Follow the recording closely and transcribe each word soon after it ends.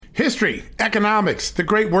History, economics, the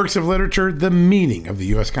great works of literature, the meaning of the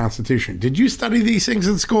U.S. Constitution. Did you study these things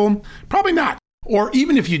in school? Probably not. Or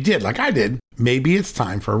even if you did, like I did, maybe it's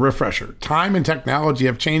time for a refresher. Time and technology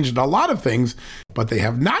have changed a lot of things, but they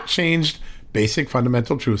have not changed basic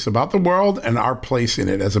fundamental truths about the world and our place in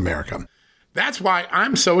it as America. That's why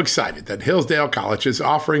I'm so excited that Hillsdale College is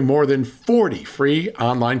offering more than 40 free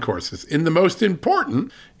online courses in the most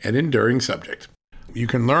important and enduring subject. You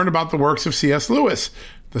can learn about the works of C.S. Lewis,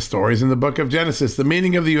 the stories in the book of Genesis, the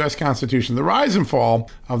meaning of the U.S. Constitution, the rise and fall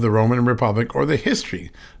of the Roman Republic, or the history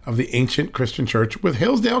of the ancient Christian church with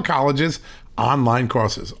Hillsdale College's online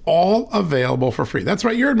courses, all available for free. That's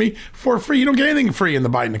right, you heard me, for free. You don't get anything free in the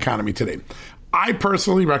Biden economy today. I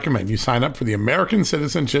personally recommend you sign up for the American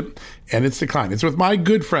Citizenship and Its Decline. It's with my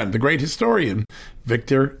good friend, the great historian,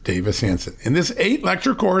 Victor Davis Hanson. In this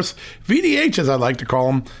 8-lecture course, VDH, as I like to call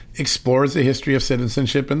him, explores the history of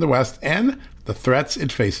citizenship in the West and the threats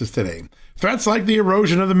it faces today. Threats like the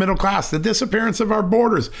erosion of the middle class, the disappearance of our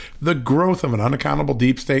borders, the growth of an unaccountable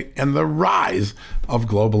deep state, and the rise of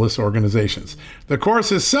globalist organizations. The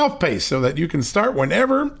course is self-paced so that you can start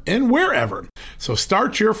whenever and wherever. So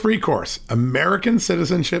start your free course, American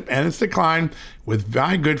Citizenship and Its Decline, with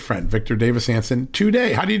my good friend, Victor Davis Hanson,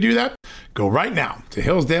 today. How do you do that? Go right now to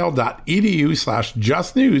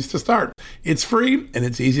hillsdale.edu/justnews to start. It's free and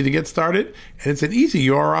it's easy to get started, and it's an easy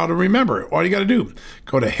URL to remember. All you got to do,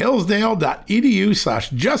 go to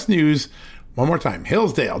hillsdale.edu/justnews. One more time,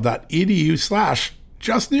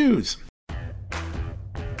 hillsdale.edu/justnews.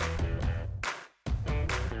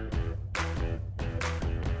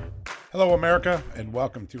 Hello, America, and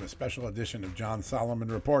welcome to a special edition of John Solomon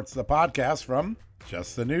Reports, the podcast from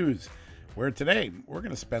Just the News, where today we're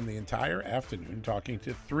going to spend the entire afternoon talking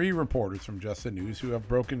to 3 reporters from Just the News who have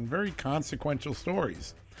broken very consequential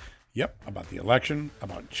stories. Yep, about the election,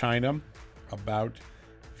 about China, about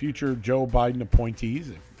future Joe Biden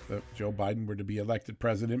appointees, if Joe Biden were to be elected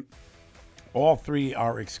president. All 3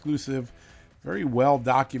 are exclusive, very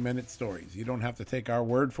well-documented stories. You don't have to take our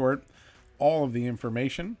word for it. All of the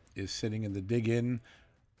information is sitting in the Dig In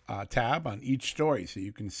tab on each story, so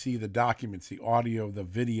you can see the documents, the audio, the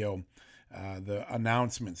video, the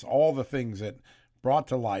announcements, all the things that brought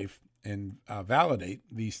to life and validate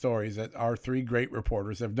these stories that our 3 great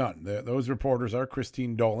reporters have done. Those reporters are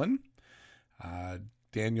Christine Dolan,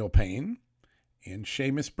 Daniel Payne, and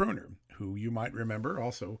Seamus Bruner, who you might remember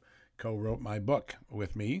also co-wrote my book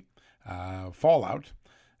with me, Fallout,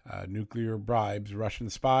 Nuclear Bribes, Russian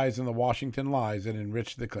Spies, and the Washington Lies that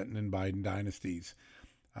enriched the Clinton and Biden dynasties.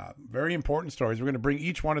 Very important stories. We're going to bring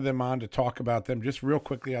each one of them on to talk about them. Just real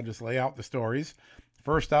quickly, I'll just lay out the stories.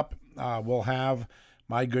 First up, we'll have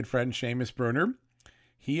my good friend Seamus Bruner.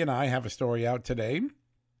 He and I have a story out today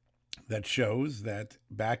that shows that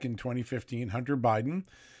back in 2015, Hunter Biden,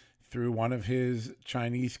 through one of his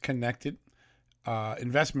Chinese-connected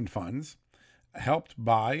investment funds, helped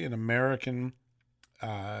buy an American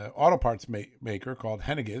auto parts maker called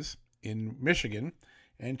Henniges in Michigan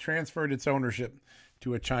and transferred its ownership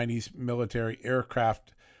to a Chinese military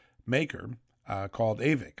aircraft maker called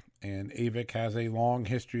AVIC. And AVIC has a long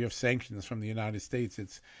history of sanctions from the United States.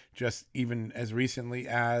 It's just even as recently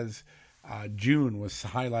as June was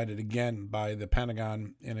highlighted again by the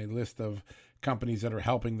Pentagon in a list of companies that are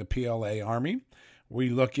helping the PLA Army. We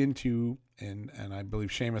look into, and I believe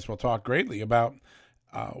Seamus will talk greatly about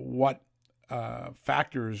what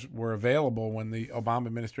factors were available when the Obama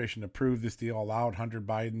administration approved this deal, allowed Hunter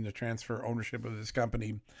Biden to transfer ownership of this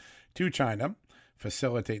company to China,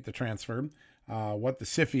 facilitate the transfer, what the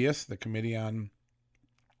CFIUS, the Committee on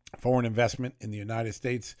Foreign Investment in the United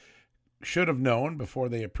States, should have known before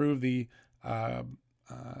they approved the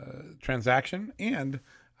transaction, and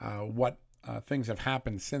what things have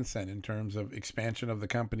happened since then in terms of expansion of the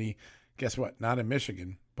company. Guess what? Not in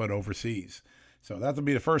Michigan, but overseas. So that'll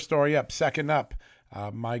be the first story up. Second up,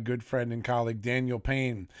 my good friend and colleague Daniel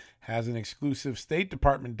Payne has an exclusive State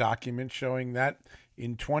Department document showing that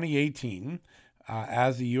in 2018,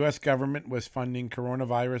 as the U.S. government was funding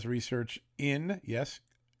coronavirus research in, yes,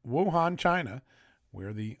 Wuhan, China,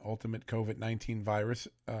 where the ultimate COVID-19 virus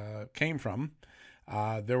came from,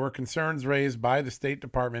 there were concerns raised by the State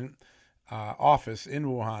Department office in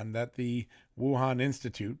Wuhan that the Wuhan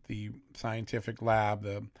Institute, the scientific lab,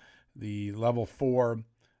 the level 4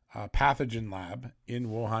 pathogen lab in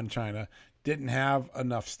Wuhan, China, didn't have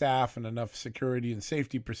enough staff and enough security and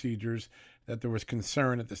safety procedures, that there was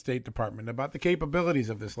concern at the State Department about the capabilities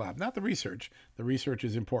of this lab, not the research. The research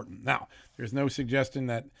is important. Now, there's no suggestion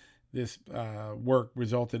that this work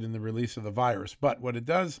resulted in the release of the virus, but what it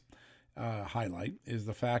does highlight is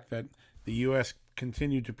the fact that the U.S.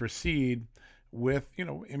 continued to proceed with,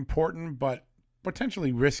 important but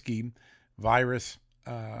potentially risky virus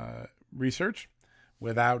research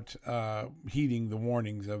without heeding the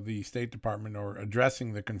warnings of the State Department or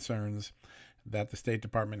addressing the concerns that the State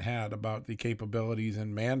Department had about the capabilities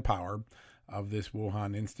and manpower of this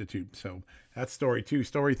Wuhan Institute. So that's story 2.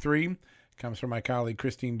 Story 3 comes from my colleague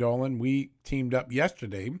Christine Dolan. We teamed up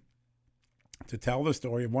yesterday to tell the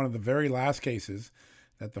story of one of the very last cases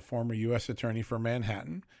that the former U.S. Attorney for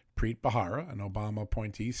Manhattan, Preet Bharara, an Obama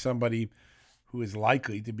appointee, somebody who is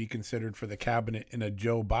likely to be considered for the cabinet in a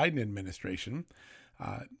Joe Biden administration.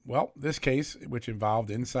 This case, which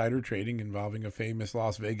involved insider trading involving a famous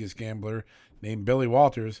Las Vegas gambler named Billy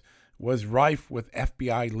Walters, was rife with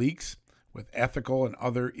FBI leaks, with ethical and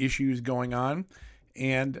other issues going on.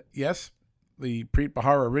 And yes, the Preet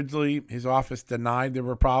Bharara, originally his office denied there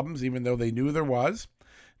were problems, even though they knew there was.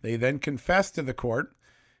 They then confessed to the court.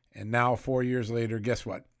 And now 4 years later, guess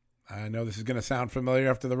what? I know this is going to sound familiar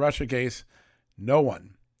after the Russia case. No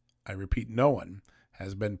one, I repeat, no one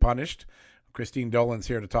has been punished. Christine Dolan's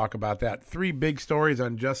here to talk about that. 3 big stories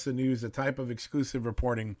on Just the News, the type of exclusive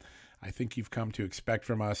reporting I think you've come to expect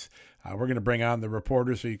from us. We're going to bring on the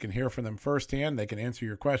reporters so you can hear from them firsthand. They can answer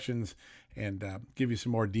your questions and give you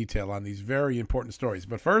some more detail on these very important stories.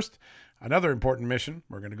 But first, another important mission.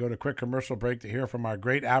 We're going to go to a quick commercial break to hear from our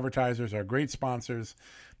great advertisers, our great sponsors,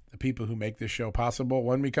 the people who make this show possible.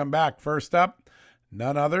 When we come back, first up,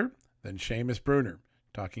 none other than Seamus Bruner,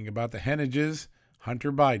 talking about the Henniges,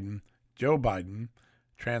 Hunter Biden, Joe Biden,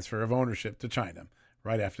 transfer of ownership to China,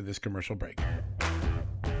 right after this commercial break.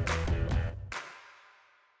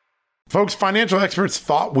 Folks, financial experts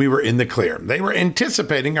thought we were in the clear. They were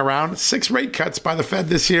anticipating around 6 rate cuts by the Fed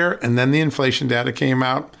this year, and then the inflation data came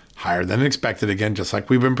out higher than expected again, just like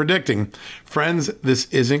we've been predicting. Friends, this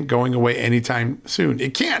isn't going away anytime soon.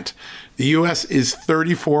 It can't. The U.S. is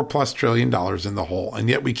 $34+ trillion in the hole, and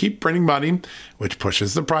yet we keep printing money, which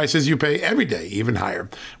pushes the prices you pay every day even higher,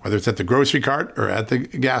 whether it's at the grocery cart or at the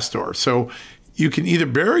gas store. So you can either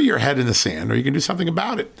bury your head in the sand or you can do something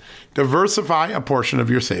about it. Diversify a portion of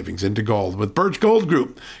your savings into gold with Birch Gold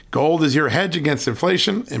Group. Gold is your hedge against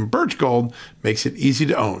inflation, and Birch Gold makes it easy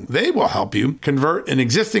to own. They will help you convert an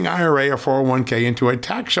existing IRA or 401k into a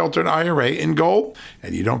tax-sheltered IRA in gold,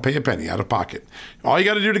 and you don't pay a penny out of pocket. All you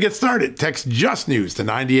got to do to get started, text Just News to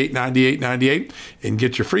 989898 and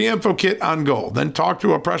get your free info kit on gold. Then talk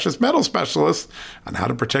to a precious metal specialist on how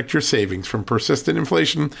to protect your savings from persistent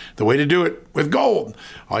inflation. The way to do it with gold.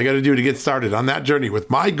 All you got to do to get started on that journey with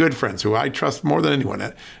my good friends who I trust more than anyone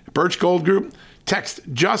at Birch Gold Group, text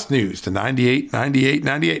Just News to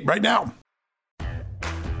 989898 right now.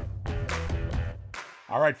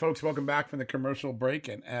 All right, folks, welcome back from the commercial break.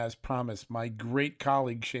 And as promised, my great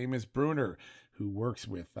colleague, Seamus Bruner, who works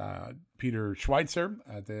with Peter Schweitzer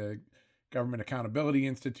at the Government Accountability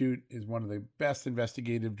Institute, is one of the best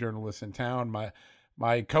investigative journalists in town.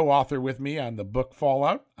 My co-author with me on the book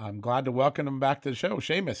Fallout. I'm glad to welcome him back to the show.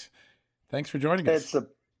 Seamus, thanks for joining us.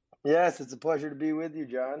 It's a pleasure to be with you,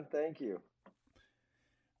 John. Thank you.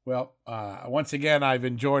 Well, once again, I've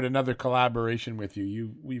enjoyed another collaboration with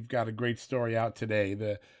you. We've got a great story out today,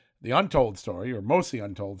 the untold story, or mostly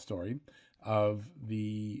untold story, of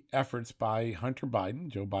the efforts by Hunter Biden,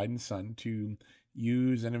 Joe Biden's son, to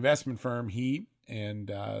use an investment firm he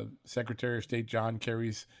and Secretary of State John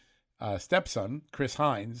Kerry's stepson, Chris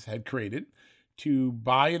Hines, had created to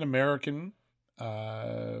buy an American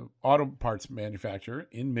auto parts manufacturer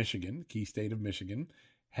in Michigan, key state of Michigan,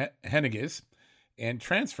 Henniges, and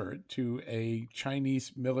transfer it to a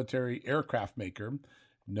Chinese military aircraft maker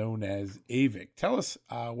known as AVIC. Tell us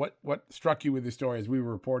what struck you with the story as we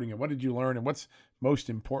were reporting it. What did you learn, and what's most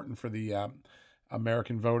important for the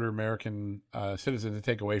American voter, American citizen to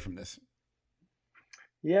take away from this?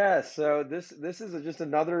 Yeah, so this is just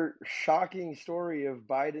another shocking story of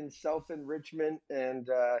Biden's self-enrichment and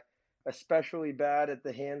especially bad at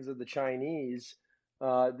the hands of the Chinese.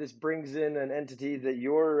 This brings in an entity that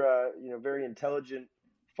your very intelligent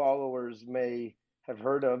followers may have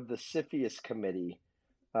heard of, the CFIUS Committee.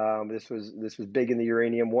 This was big in the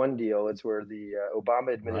Uranium One deal. It's where the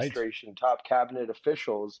Obama administration top cabinet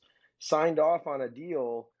officials signed off on a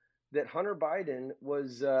deal that Hunter Biden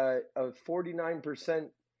was a 49%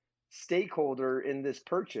 stakeholder in this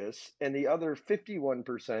purchase, and the other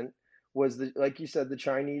 51% was, like you said, the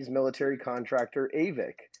Chinese military contractor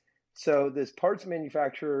AVIC. So this parts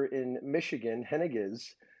manufacturer in Michigan,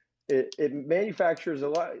 Henniges, it manufactures a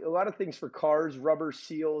lot of things for cars, rubber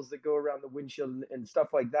seals that go around the windshield and stuff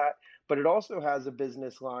like that. But it also has a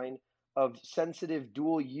business line of sensitive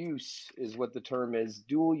dual use, is what the term is,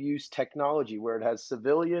 dual use technology, where it has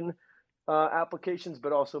civilian applications,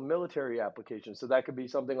 but also military applications. So that could be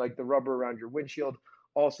something like the rubber around your windshield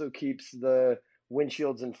also keeps the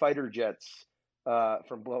windshields and fighter jets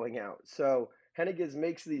from blowing out. So Henniges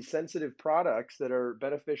makes these sensitive products that are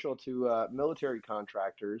beneficial to military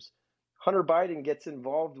contractors. Hunter Biden gets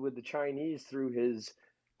involved with the Chinese through his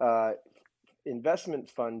uh, investment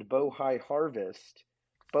fund, Bohai Harvest.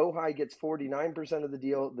 Bohai gets 49% of the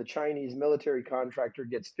deal. The Chinese military contractor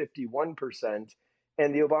gets 51%,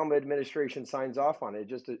 and the Obama administration signs off on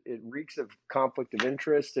it. It reeks of conflict of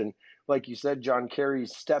interest, and like you said, John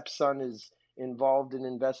Kerry's stepson is involved in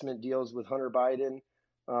investment deals with Hunter Biden.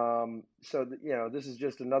 This is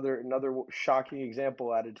just another shocking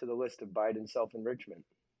example added to the list of Biden self enrichment.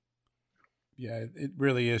 Yeah, it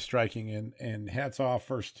really is striking, and hats off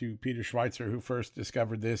first to Peter Schweitzer, who first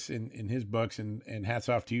discovered this in his books, and hats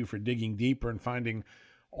off to you for digging deeper and finding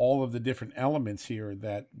all of the different elements here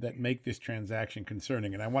that make this transaction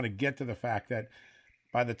concerning. And I want to get to the fact that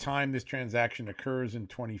by the time this transaction occurs in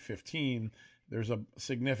 2015, there's a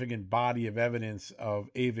significant body of evidence of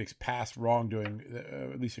AVIC's past wrongdoing,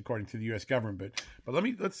 at least according to the U.S. government. But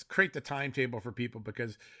let's create the timetable for people,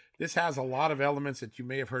 because this has a lot of elements that you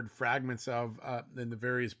may have heard fragments of in the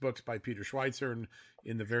various books by Peter Schweitzer and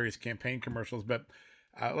in the various campaign commercials. But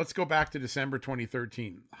let's go back to December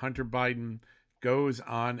 2013. Hunter Biden goes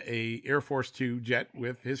on a Air Force Two jet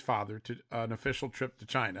with his father to an official trip to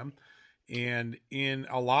China. And in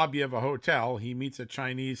a lobby of a hotel, he meets a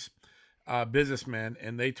Chinese businessman,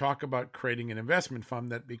 and they talk about creating an investment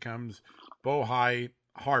fund that becomes Bohai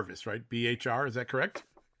Harvest, right? BHR, is that correct?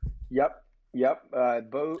 Yep. Yep.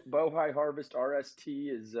 Bohai Harvest RST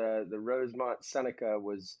is the Rosemont Seneca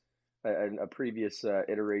was a previous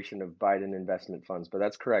iteration of Biden investment funds, but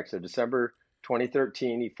that's correct. So December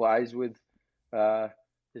 2013, he flies with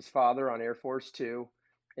his father on Air Force Two,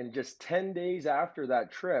 and just 10 days after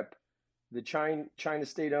that trip, the China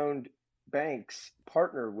state-owned banks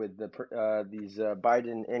partner with these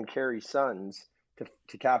Biden and Kerry sons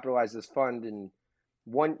to capitalize this fund. And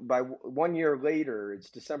 1 year later, it's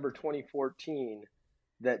December 2014,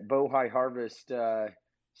 that Bohai Harvest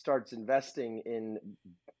starts investing in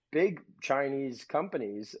big Chinese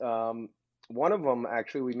companies. One of them,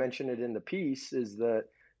 actually, we mentioned it in the piece, is the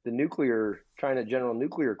nuclear China General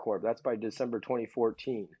Nuclear Corp. That's by December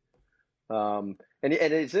 2014. And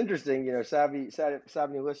it's interesting, savvy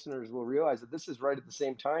listeners will realize that this is right at the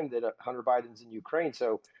same time that Hunter Biden's in Ukraine.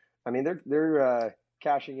 So, I mean, they're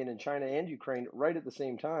cashing in China and Ukraine right at the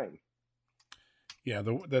same time. Yeah,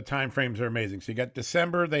 the time frames are amazing. So you got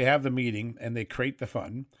December, they have the meeting and they create the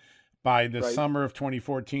fund. By the summer of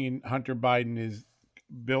 2014, Hunter Biden is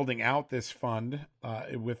building out this fund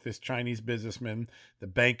with this Chinese businessman. The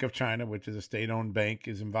Bank of China, which is a state-owned bank,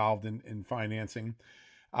 is involved in financing.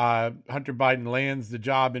 Hunter Biden lands the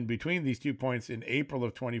job in between these 2 points in April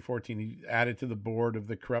of 2014. He added to the board of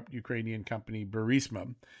the corrupt Ukrainian company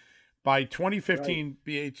Burisma. By 2015,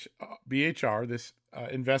 BHR, this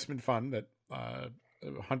investment fund that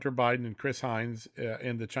Hunter Biden and Chris Hines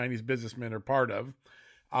and the Chinese businessmen are part of,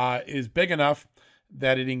 is big enough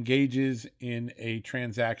that it engages in a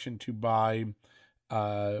transaction to buy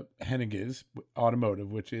Henniges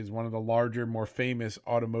Automotive, which is one of the larger, more famous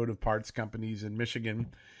automotive parts companies in Michigan.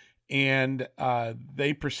 And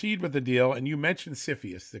they proceed with the deal. And you mentioned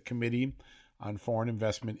CFIUS, the Committee on Foreign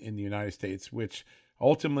Investment in the United States, which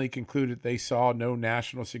ultimately concluded they saw no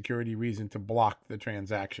national security reason to block the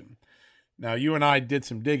transaction. Now, you and I did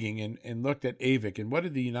some digging and looked at AVIC. And what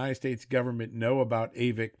did the United States government know about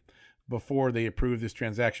AVIC before they approved this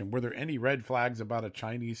transaction? Were there any red flags about a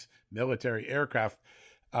Chinese military aircraft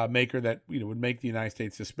maker that would make the United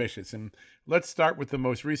States suspicious? And let's start with the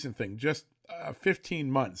most recent thing. Just 15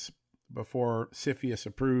 months before CFIUS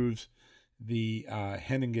approves the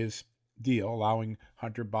Henniges deal, allowing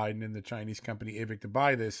Hunter Biden and the Chinese company AVIC to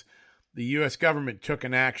buy this, the U.S. government took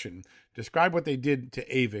an action. Describe what they did to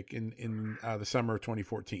AVIC in the summer of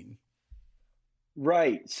 2014.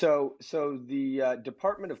 Right. So the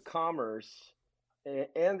Department of Commerce,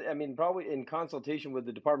 and I mean, probably in consultation with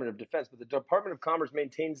the Department of Defense, but the Department of Commerce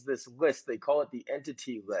maintains this list. They call it the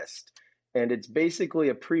entity list. And it's basically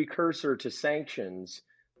a precursor to sanctions.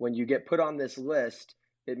 When you get put on this list,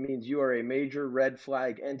 it means you are a major red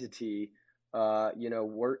flag entity,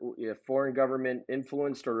 foreign government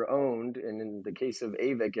influenced or owned. And in the case of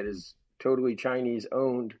AVIC, it is totally Chinese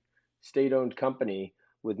owned, state owned company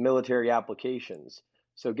with military applications.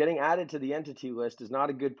 So getting added to the entity list is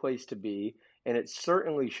not a good place to be. And it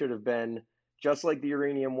certainly should have been, just like the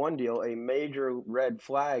Uranium One deal, a major red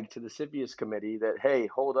flag to the CFIUS committee that, hey,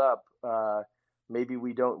 hold up, maybe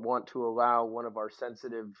we don't want to allow one of our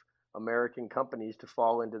sensitive American companies to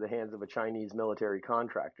fall into the hands of a Chinese military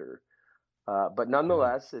contractor. But Yeah.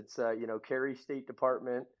 nonetheless, it's Kerry State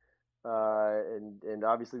Department and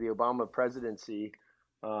obviously the Obama presidency,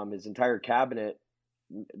 his entire cabinet.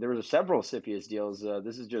 There were several CFIUS deals.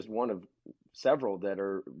 This is just one of several that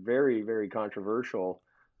are very, very controversial.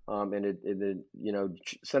 Senator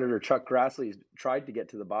Chuck Grassley tried to get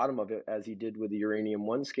to the bottom of it, as he did with the Uranium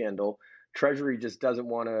One scandal. Treasury just doesn't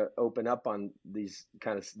want to open up on these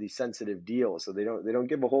sensitive deals, so they don't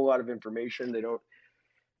give a whole lot of information. They don't.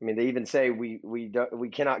 I mean, they even say we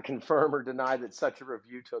cannot confirm or deny that such a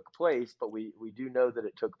review took place, but we do know that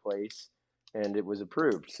it took place and it was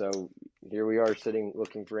approved. So here we are sitting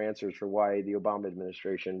looking for answers for why the Obama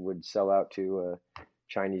administration would sell out to a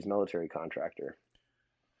Chinese military contractor.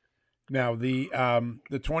 Now, the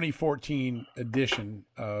 2014 edition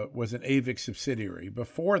was an AVIC subsidiary.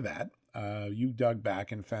 Before that, you dug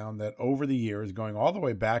back and found that over the years, going all the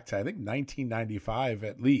way back to, I think, 1995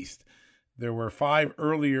 at least, there were 5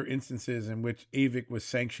 earlier instances in which AVIC was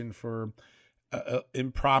sanctioned for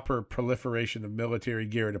improper proliferation of military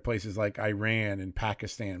gear to places like Iran and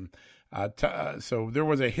Pakistan. So there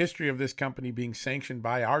was a history of this company being sanctioned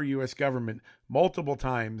by our U.S. government multiple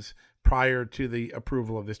times prior to the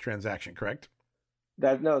approval of this transaction, correct?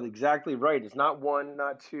 No, exactly right. It's not one,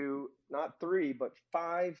 not two, not three, but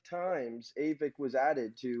 5 times AVIC was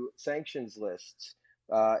added to sanctions lists.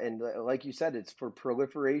 And like you said, it's for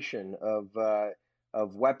proliferation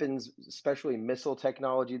of weapons, especially missile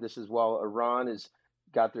technology. This is while Iran has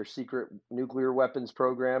got their secret nuclear weapons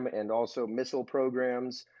program and also missile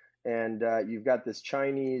programs. And you've got this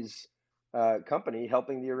Chinese company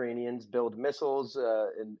helping the Iranians build missiles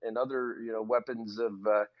and other weapons of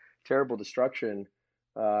terrible destruction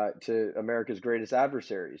to America's greatest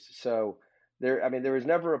adversaries. So there was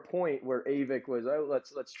never a point where AVIC was, oh,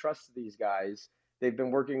 let's trust these guys. They've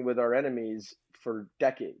been working with our enemies for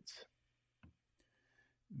decades.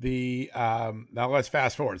 Now let's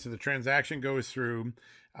fast forward. So the transaction goes through.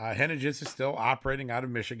 Henniges is still operating out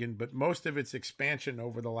of Michigan, but most of its expansion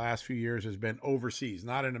over the last few years has been overseas,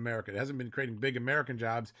 not in America. It hasn't been creating big American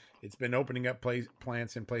jobs. It's been opening up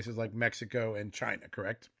plants in places like Mexico and China,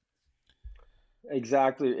 correct?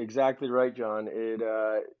 Exactly right, John.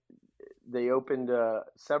 They opened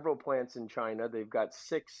several plants in China. They've got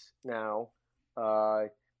 6 now,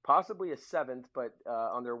 possibly a 7th, but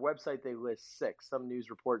on their website they list 6. Some news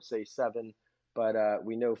reports say 7, but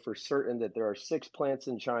we know for certain that there are 6 plants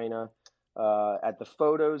in China. At the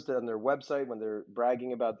photos on their website, when they're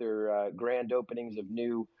bragging about their grand openings of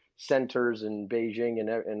new centers in Beijing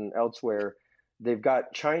and elsewhere, they've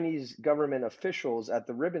got Chinese government officials at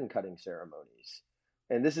the ribbon cutting ceremonies.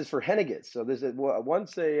 And this is for Henniges. So this is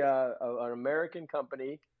once an American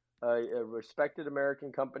company, a respected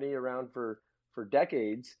American company around for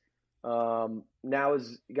decades. Now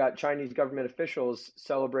has got Chinese government officials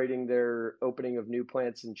celebrating their opening of new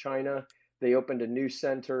plants in China. They opened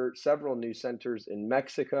several new centers in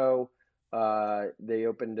Mexico. They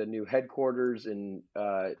opened a new headquarters in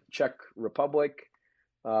Czech Republic.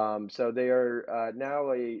 So they are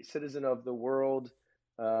now a citizen of the world,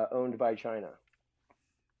 owned by China.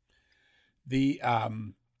 The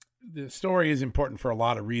story is important for a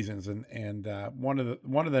lot of reasons, and one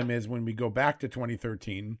of them is when we go back to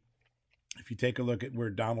 2013. If you take a look at where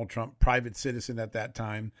Donald Trump, private citizen at that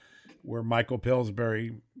time, where Michael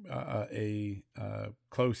Pillsbury, a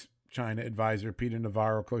close China advisor, Peter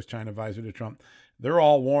Navarro, close China advisor to Trump, they're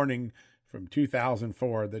all warning from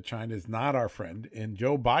 2004 that China is not our friend. And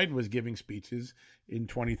Joe Biden was giving speeches in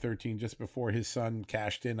 2013, just before his son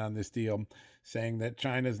cashed in on this deal, saying that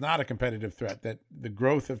China is not a competitive threat, that the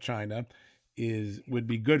growth of China would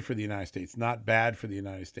be good for the United States, not bad for the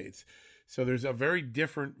United States. So there's a very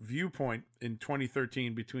different viewpoint in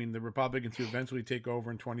 2013 between the Republicans who eventually take over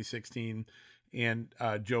in 2016 and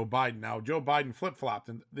Joe Biden. Now, Joe Biden flip-flopped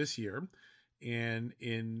this year, and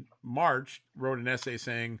in March wrote an essay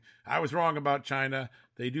saying, I was wrong about China.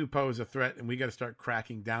 They do pose a threat, and we got to start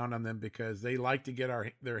cracking down on them because they like to get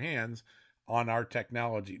their hands on our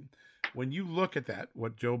technology. When you look at that,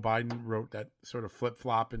 what Joe Biden wrote, that sort of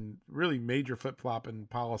flip-flop and really major flip-flop in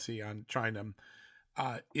policy on China,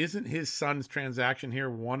 isn't his son's transaction here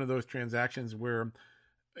one of those transactions where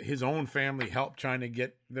his own family helped China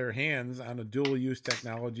get their hands on a dual-use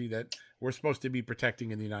technology that we're supposed to be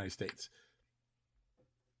protecting in the United States?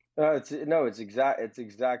 It's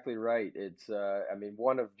exactly right. It's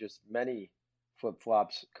one of just many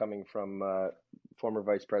flip-flops coming from former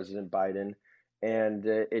Vice President Biden, and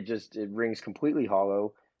it rings completely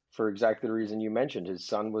hollow for exactly the reason you mentioned. His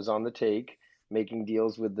son was on the take, making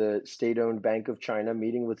deals with the state-owned Bank of China,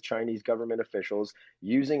 meeting with Chinese government officials,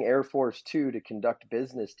 using Air Force Two to conduct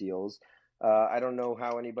business deals. I don't know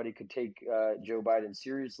how anybody could take Joe Biden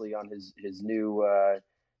seriously on his new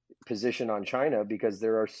position on China, because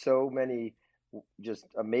there are so many just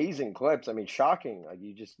amazing clips. I mean, shocking. Like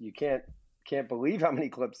you can't believe how many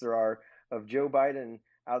clips there are of Joe Biden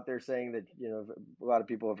out there saying that, a lot of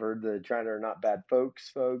people have heard that China are not bad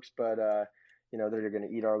folks, but they're going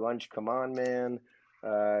to eat our lunch. Come on, man.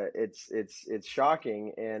 It's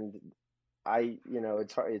shocking, and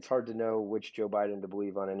it's hard to know which Joe Biden to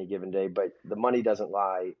believe on any given day. But the money doesn't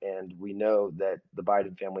lie, and we know that the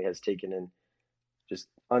Biden family has taken in just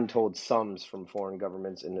untold sums from foreign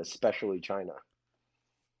governments, and especially China.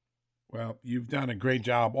 Well, you've done a great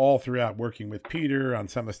job all throughout working with Peter on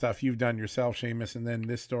some of the stuff you've done yourself, Seamus. And then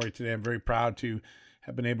this story today, I'm very proud to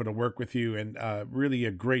have been able to work with you, and really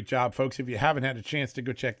a great job. Folks, if you haven't had a chance to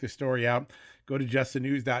go check this story out, go to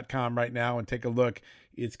justthenews.com right now and take a look.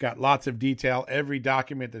 It's got lots of detail. Every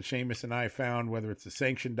document that Seamus and I found, whether it's the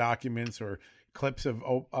sanctioned documents or clips of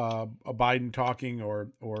Biden talking or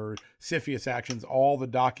CFIUS actions, all the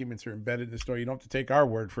documents are embedded in the story. You don't have to take our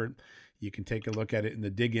word for it. You can take a look at it in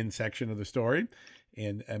the dig in section of the story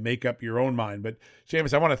and make up your own mind. But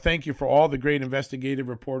Seamus, I want to thank you for all the great investigative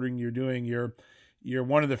reporting you're doing. You're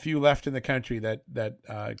one of the few left in the country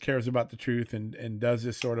that cares about the truth and does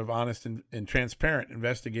this sort of honest and transparent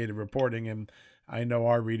investigative reporting. And I know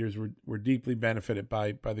our readers were deeply benefited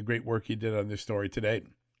by the great work you did on this story today.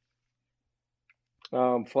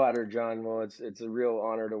 I'm flattered, John. Well, it's a real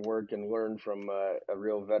honor to work and learn from a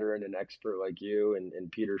real veteran and expert like you and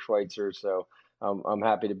Peter Schweizer. So I'm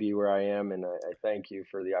happy to be where I am, and I thank you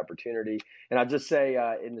for the opportunity. And I'll just say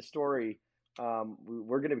in the story,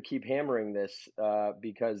 we're going to keep hammering this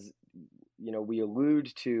because we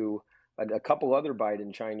allude to a couple other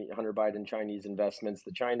Hunter Biden Chinese investments,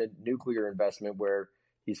 the China nuclear investment, where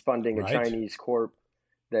he's funding a Chinese corp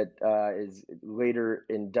that is later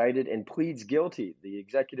indicted and pleads guilty. The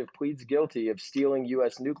executive pleads guilty of stealing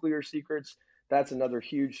U.S. nuclear secrets. That's another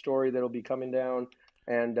huge story that'll be coming down.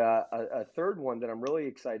 And a third one that I'm really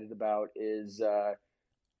excited about is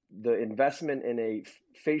the investment in a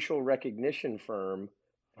facial recognition firm.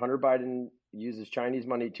 Hunter Biden uses Chinese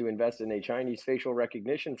money to invest in a Chinese facial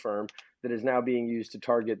recognition firm that is now being used to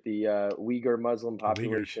target the Uyghur Muslim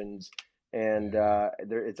populations. And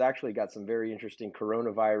it's actually got some very interesting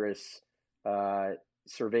coronavirus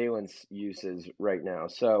surveillance uses right now.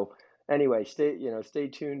 So anyway, stay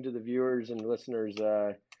tuned to the viewers and listeners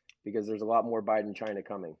because there's a lot more Biden China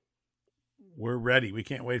coming. We're ready. We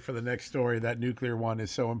can't wait for the next story. That nuclear one is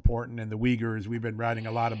so important. And the Uyghurs, we've been writing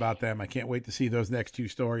a lot about them. I can't wait to see those next two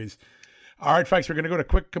stories. All right, folks, we're going to go to a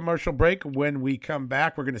quick commercial break. When we come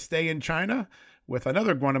back, we're going to stay in China with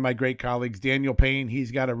another one of my great colleagues, Daniel Payne.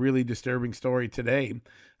 He's got a really disturbing story today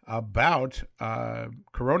about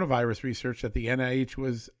coronavirus research that the NIH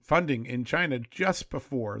was funding in China just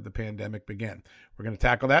before the pandemic began. We're going to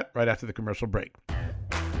tackle that right after the commercial break.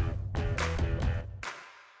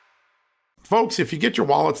 Folks, if you get your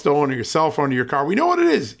wallet stolen or your cell phone or your car, we know what it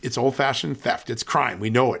is. It's old-fashioned theft. It's crime. We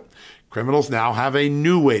know it. Criminals now have a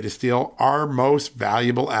new way to steal our most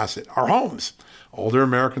valuable asset, our homes. Older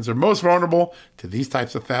Americans are most vulnerable to these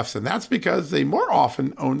types of thefts, and that's because they more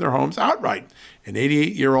often own their homes outright. An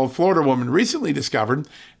 88-year-old Florida woman recently discovered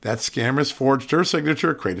that scammers forged her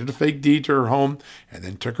signature, created a fake deed to her home, and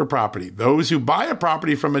then took her property. Those who buy a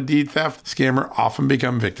property from a deed theft scammer often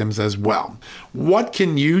become victims as well. What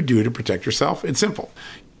can you do to protect yourself? It's simple.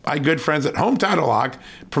 My good friends at Home Title Lock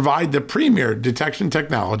provide the premier detection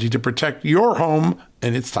technology to protect your home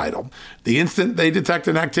and its title. The instant they detect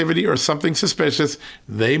an activity or something suspicious,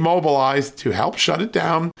 they mobilize to help shut it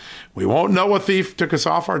down. We won't know a thief took us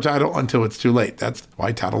off our title until it's too late. That's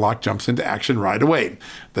why Title Lock jumps into action right away.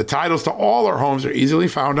 The titles to all our homes are easily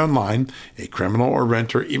found online. A criminal or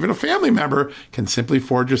renter, even a family member, can simply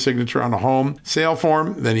forge your signature on a home sale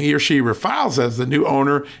form. Then he or she refiles as the new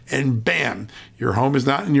owner, and bam, your home is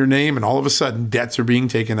not in your name, and all of a sudden, debts are being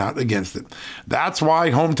taken out against it. That's why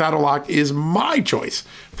Home Title Lock is my choice.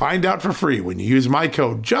 Find out for free when you use my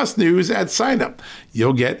code JustNews at signup.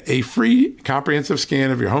 You'll get a free comprehensive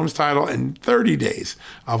scan of your home's title and 30 days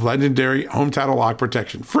of legendary Home Title Lock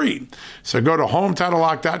protection free. So go to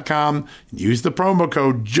HomeTitleLock.com and use the promo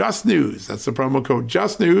code JustNews. That's the promo code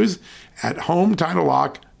JustNews at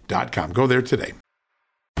HomeTitleLock.com. Go there today.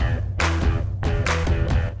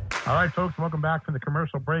 All right, folks, welcome back from the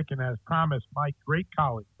commercial break. And as promised, my great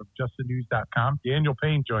colleague from JustTheNews.com, Daniel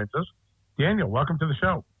Payne, joins us. Daniel, welcome to the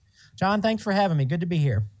show. John, thanks for having me. Good to be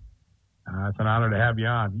here. It's an honor to have you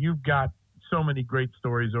on. You've got so many great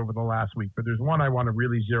stories over the last week, but there's one I want to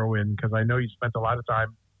really zero in because I know you spent a lot of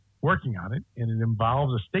time working on it, and it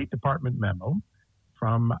involves a State Department memo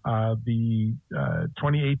from the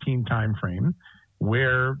 2018 timeframe,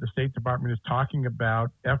 where the State Department is talking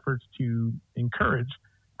about efforts to encourage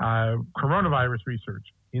coronavirus research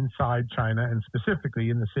inside China, and specifically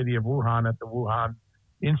in the city of Wuhan at the Wuhan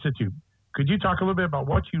Institute. Could you talk a little bit about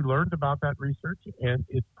what you learned about that research and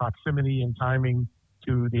its proximity and timing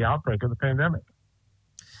to the outbreak of the pandemic?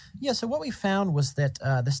 Yeah, so what we found was that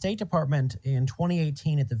the State Department in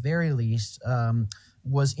 2018, at the very least,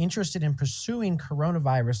 was interested in pursuing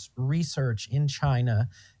coronavirus research in China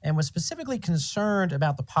and was specifically concerned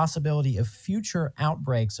about the possibility of future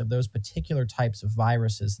outbreaks of those particular types of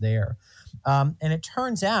viruses there. And it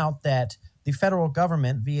turns out that the federal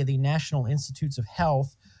government, via the National Institutes of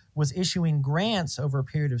Health, was issuing grants over a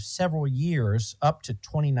period of several years up to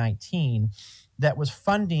 2019 that was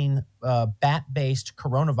funding bat-based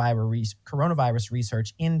coronavirus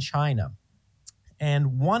research in China.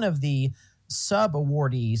 And one of the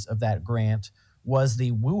sub-awardees of that grant was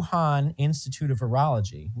the Wuhan Institute of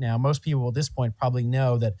Virology. Now, most people at this point probably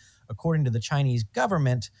know that according to the Chinese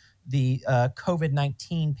government, the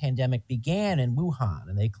COVID-19 pandemic began in Wuhan,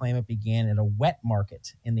 and they claim it began at a wet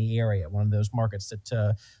market in the area, one of those markets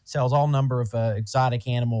that sells all number of exotic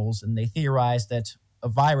animals, and they theorize that a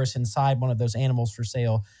virus inside one of those animals for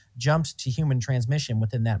sale jumped to human transmission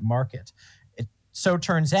within that market. It so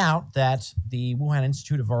turns out that the Wuhan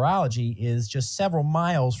Institute of Virology is just several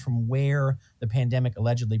miles from where the pandemic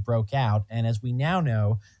allegedly broke out, and as we now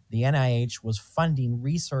know, the NIH was funding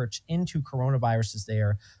research into coronaviruses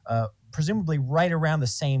there, presumably right around the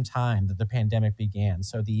same time that the pandemic began.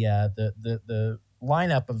 So the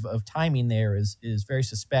lineup of timing there is very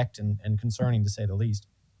suspect and concerning, to say the least.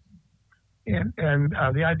 And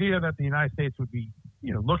the idea that the United States would be,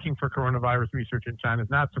 looking for coronavirus research in China is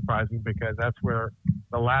not surprising, because that's where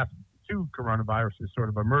the last two coronaviruses sort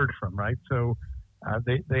of emerged from, right? So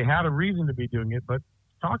they had a reason to be doing it, but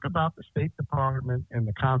talk about the State Department and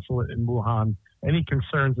the consulate in Wuhan, any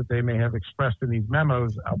concerns that they may have expressed in these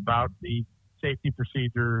memos about the safety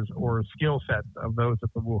procedures or skill sets of those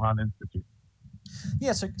at the Wuhan Institute.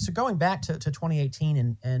 Yeah, so going back to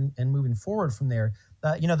 2018 and moving forward from there,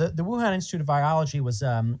 the Wuhan Institute of Virology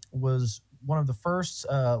was one of the first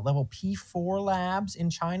level P4 labs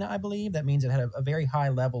in China, I believe. That means it had a very high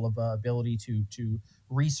level of ability to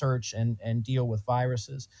research and deal with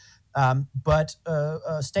viruses. But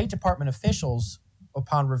State Department officials,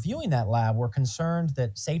 upon reviewing that lab, were concerned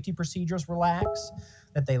that safety procedures were lax,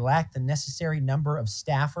 that they lacked the necessary number of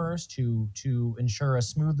staffers to ensure a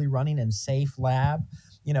smoothly running and safe lab.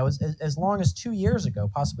 As long as 2 years ago,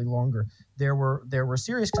 possibly longer, there were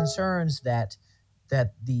serious concerns that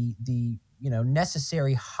the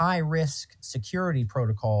necessary high risk security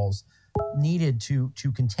protocols needed to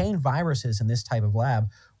contain viruses in this type of lab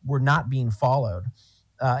were not being followed.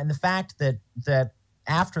 And the fact that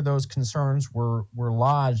after those concerns were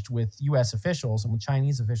lodged with U.S. officials and with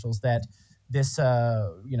Chinese officials, that this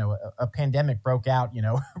a pandemic broke out,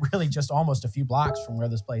 really just almost a few blocks from where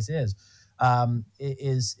this place is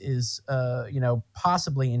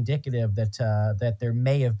possibly indicative that there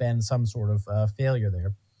may have been some sort of failure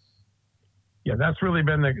there. Yeah, that's really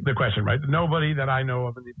been the question, right? Nobody that I know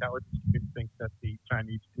of in the intelligence community thinks that the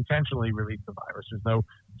Chinese intentionally released the virus. There's no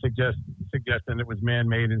suggestion it was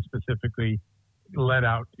man-made and specifically let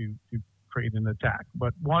out to create an attack.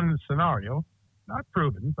 But one scenario, not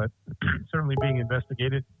proven, but certainly being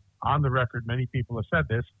investigated on the record, many people have said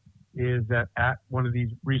this, is that at one of these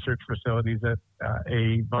research facilities that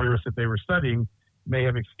a virus that they were studying may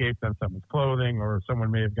have escaped on someone's clothing, or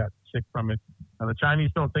someone may have gotten sick from it. Now, the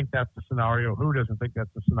Chinese don't think that's the scenario. WHO doesn't think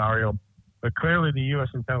that's the scenario. But clearly the U.S.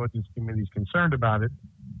 intelligence community is concerned about it.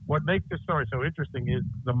 What makes this story so interesting is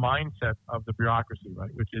the mindset of the bureaucracy,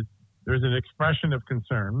 right? Which is there's an expression of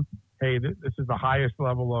concern. Hey, this is the highest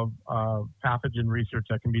level of pathogen research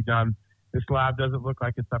that can be done. This lab doesn't look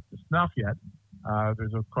like it's up to snuff yet.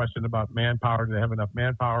 There's a question about manpower. Do they have enough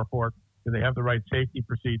manpower for it? Do they have the right safety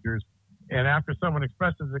procedures? And after someone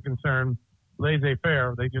expresses a concern,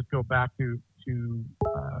 laissez-faire, they just go back to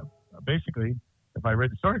basically, if I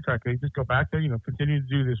read the story correctly, just go back to, continue to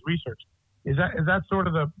do this research. Is that sort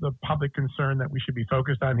of the public concern that we should be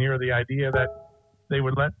focused on here? The idea that they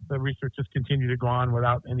would let the research just continue to go on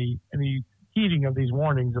without any heeding of these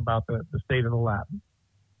warnings about the state of the lab?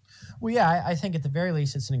 Well, yeah, I think at the very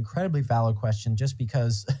least it's an incredibly valid question just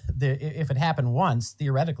because if it happened once,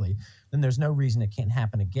 theoretically, then there's no reason it can't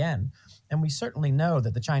happen again. And we certainly know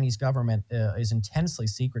that the Chinese government is intensely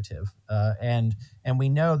secretive. And we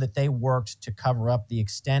know that they worked to cover up the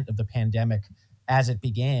extent of the pandemic as it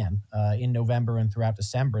began in November and throughout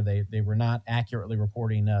December. They were not accurately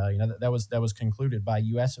reporting. That was concluded by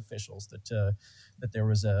U.S. officials that there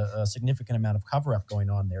was a significant amount of cover-up going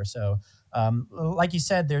on there. So, like you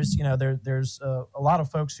said, there's a lot of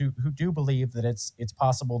folks who do believe that it's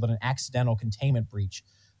possible that an accidental containment breach,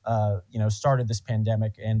 started this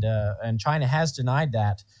pandemic, and China has denied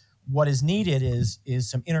that. What is needed is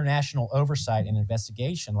some international oversight and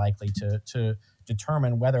investigation, likely to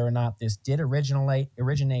determine whether or not this did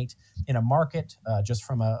originate in a market, just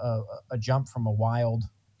from a jump from a wild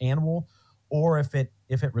animal, or if it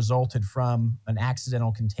resulted from an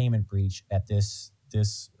accidental containment breach at this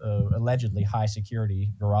allegedly high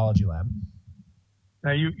security virology lab.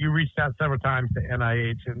 Now, you reached out several times to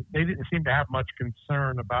NIH, and they didn't seem to have much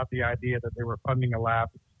concern about the idea that they were funding a lab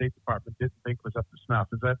that the State Department didn't think was up to snuff.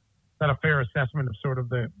 Is that a fair assessment of sort of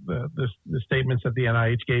the statements that the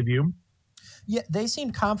NIH gave you? Yeah, they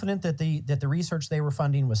seemed confident that the research they were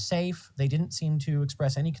funding was safe. They didn't seem to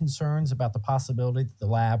express any concerns about the possibility that the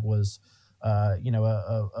lab was,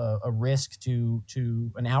 a risk to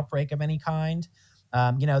an outbreak of any kind.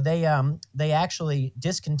 They actually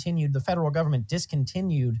discontinued. The federal government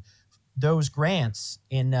discontinued those grants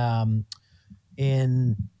in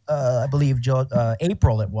I believe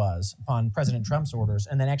April it was, upon President Trump's orders,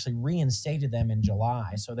 and then actually reinstated them in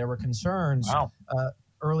July. So there were concerns. Wow.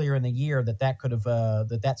 Earlier in the year that could have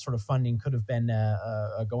that sort of funding could have been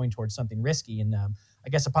going towards something risky, and I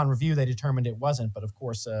guess upon review they determined it wasn't. But of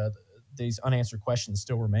course, these unanswered questions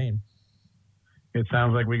still remain. It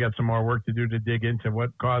sounds like we got some more work to do to dig into what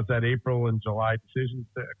caused that April and July decisions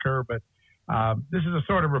to occur. But this is the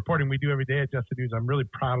sort of reporting we do every day at Just the News. I'm really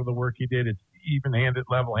proud of the work you did. It's even-handed,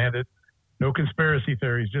 level-handed. No conspiracy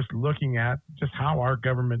theories, just looking at just how our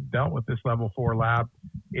government dealt with this level 4 lab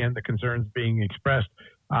and the concerns being expressed.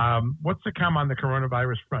 What's to come on the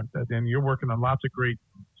coronavirus front? Dan, you're working on lots of great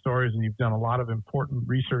stories, and you've done a lot of important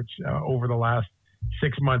research over the last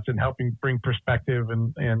 6 months in helping bring perspective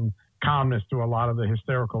and calmness to a lot of the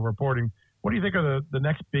hysterical reporting. What do you think are the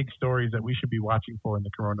next big stories that we should be watching for in the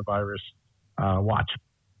coronavirus watch?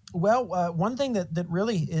 Well, one thing that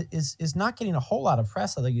really is not getting a whole lot of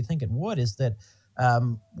press, although you think it would, is that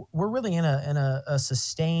we're really in a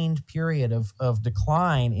sustained period of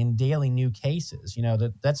decline in daily new cases.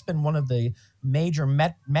 That's been one of the major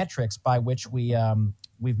metrics by which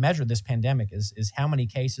we've measured this pandemic is how many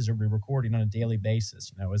cases are we recording on a daily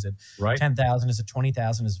basis. Is it right. 10,000? Is it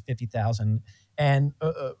 20,000? Is it 50,000? And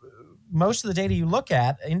most of the data you look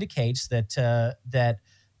at indicates that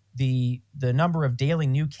the number of daily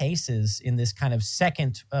new cases in this kind of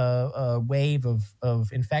second wave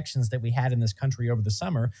of infections that we had in this country over the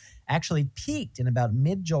summer actually peaked in about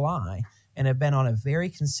mid-July and have been on a very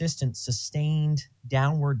consistent, sustained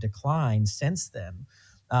downward decline since then.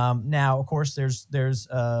 Now, of course, there's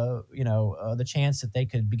the chance that they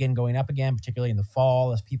could begin going up again, particularly in the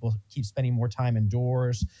fall as people keep spending more time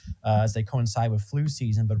indoors as they coincide with flu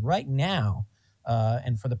season. But right now,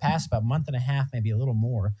 and for the past about month and a half, maybe a little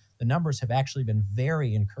more, the numbers have actually been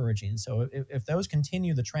very encouraging. So if those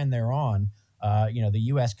continue the trend they're on, the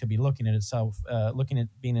U.S. could be looking at itself, looking at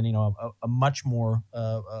being in a much more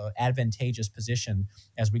advantageous position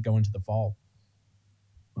as we go into the fall.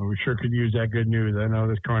 Well, we sure could use that good news. I know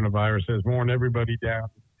this coronavirus has worn everybody down,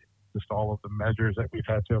 just all of the measures that we've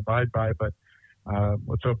had to abide by. But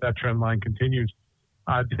let's hope that trend line continues.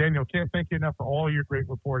 Daniel, can't thank you enough for all your great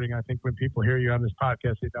reporting. I think when people hear you on this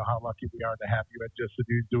podcast, they know how lucky we are to have you at Just the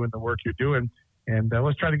News doing the work you're doing. And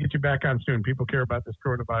let's try to get you back on soon. People care about this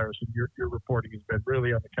coronavirus, and your reporting has been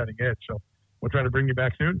really on the cutting edge. So we'll try to bring you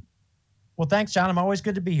back soon. Well, thanks, John. I'm always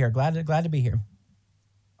good to be here. Glad to be here.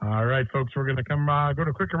 All right, folks, we're going to go to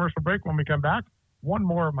a quick commercial break. When we come back, one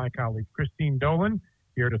more of my colleagues, Christine Dolan,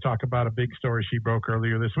 here to talk about a big story she broke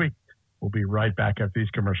earlier this week. We'll be right back after these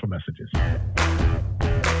commercial messages.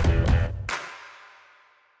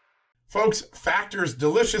 Folks, Factor's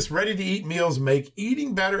delicious, ready-to-eat meals make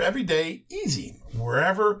eating better every day easy.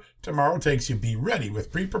 Wherever tomorrow takes you, be ready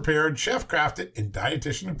with pre-prepared, chef-crafted, and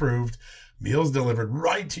dietitian-approved meals delivered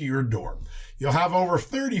right to your door. You'll have over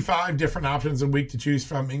 35 different options a week to choose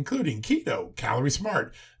from, including keto, calorie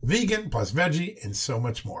smart, vegan plus veggie, and so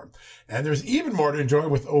much more. And there's even more to enjoy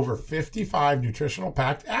with over 55 nutritional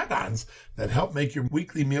packed add-ons that help make your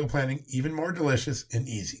weekly meal planning even more delicious and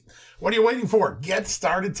easy. What are you waiting for? Get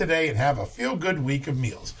started today and have a feel-good week of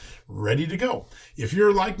meals. ready to go. If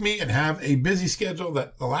you're like me and have a busy schedule,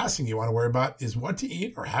 that the last thing you want to worry about is what to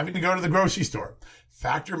eat or having to go to the grocery store.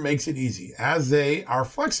 Factor makes it easy, as they are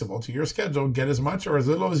flexible to your schedule. Get as much or as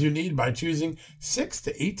little as you need by choosing 6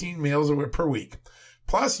 to 18 meals per week.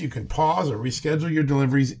 Plus, you can pause or reschedule your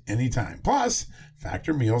deliveries anytime. Plus,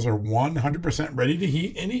 Factor meals are 100% ready to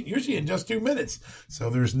heat and eat, usually in just 2 minutes.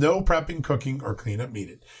 So there's no prepping, cooking, or cleanup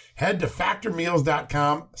needed. Head to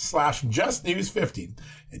factormeals.com/justnews50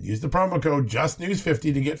 and use the promo code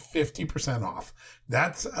justnews50 to get 50% off.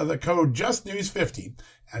 That's the code justnews50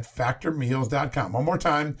 at factormeals.com. One more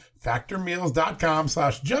time,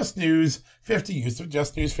 factormeals.com/justnews50. Use the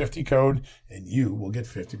justnews50 code and you will get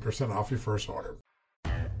 50% off your first order.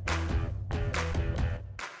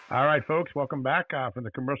 All right, folks, welcome back from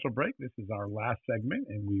the commercial break. This is our last segment,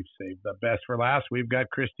 and we've saved the best for last. We've got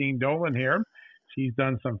Christine Dolan here. She's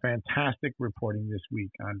done some fantastic reporting this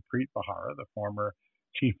week on Preet Bharara, the former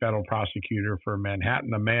chief federal prosecutor for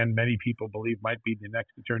Manhattan, a man many people believe might be the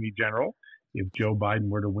next attorney general if Joe Biden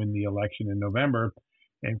were to win the election in November.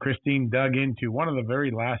 And Christine dug into one of the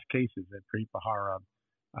very last cases that Preet Bharara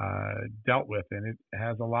dealt with, and it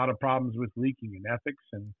has a lot of problems with leaking and ethics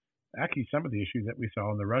and actually some of the issues that we saw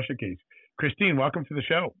in the Russia case. Christine, welcome to the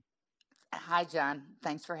show. Hi, John.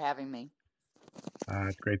 Thanks for having me.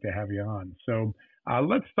 It's great to have you on. So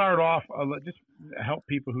let's start off, just help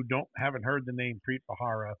people who haven't heard the name Preet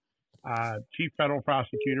Bharara, chief federal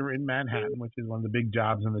prosecutor in Manhattan, which is one of the big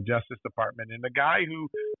jobs in the Justice Department, and a guy who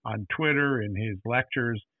on Twitter and his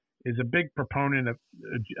lectures is a big proponent of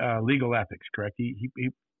legal ethics, correct? He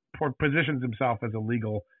positions himself as a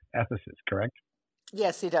legal ethicist, correct?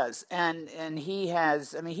 Yes, he does. And he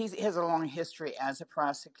has, he has a long history as a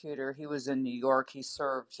prosecutor. He was in New York. He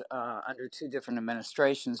served under 2 different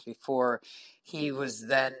administrations before he was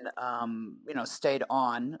then, stayed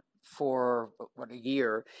on for a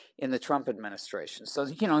year in the Trump administration. So,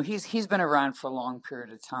 he's been around for a long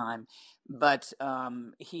period of time, but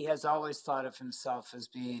he has always thought of himself as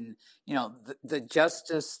being, the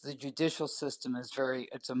judicial system is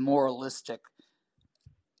it's a moralistic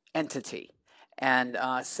entity. And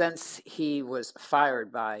since he was fired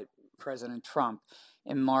by President Trump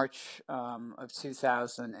in March of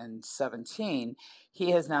 2017, he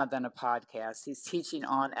has now done a podcast. He's teaching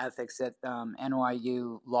on ethics at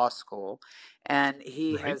NYU Law School, and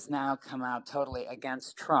he has now come out totally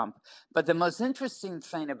against Trump. But the most interesting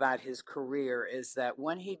thing about his career is that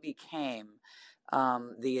when he became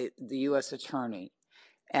the U.S. attorney,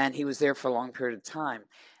 and he was there for a long period of time,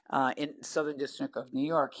 in Southern District of New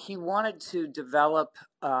York, he wanted to develop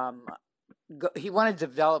a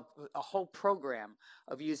whole program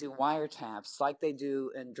of using wiretaps like they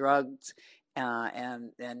do in drugs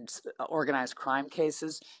and organized crime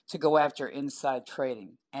cases to go after inside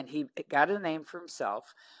trading. And he got a name for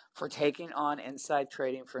himself for taking on inside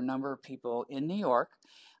trading for a number of people in New York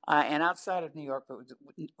and outside of New York, but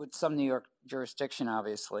with some New York jurisdiction,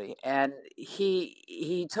 obviously. And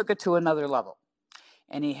he took it to another level.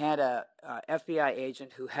 And he had a FBI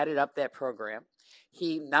agent who headed up that program.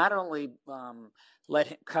 He not only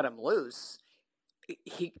cut him loose,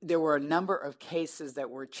 there were a number of cases that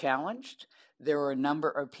were challenged. There were a number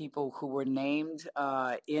of people who were named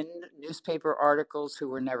in newspaper articles who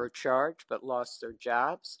were never charged but lost their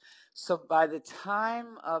jobs. So by the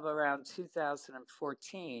time of around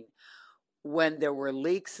 2014, when there were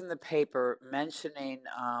leaks in the paper mentioning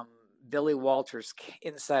Billy Walters'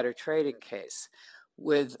 insider trading case,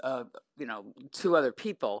 with 2 other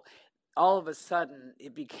people, all of a sudden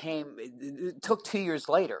it took 2 years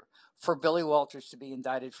later for Billy Walters to be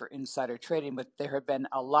indicted for insider trading, but there had been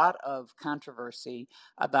a lot of controversy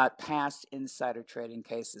about past insider trading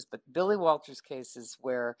cases. But Billy Walters' cases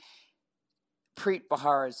where Preet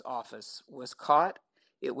Bharara's office was caught,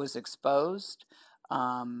 it was exposed.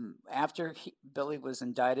 After Billy was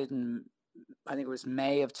indicted in, I think it was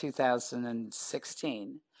May of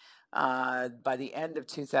 2016, by the end of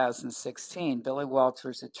 2016, Billy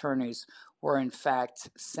Walters' attorneys were in fact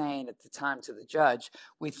saying at the time to the judge,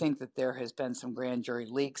 we think that there has been some grand jury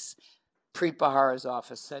leaks. Preet Bharara's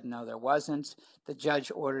office said no, there wasn't. The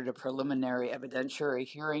judge ordered a preliminary evidentiary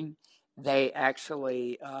hearing. They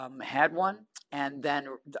actually had one. And then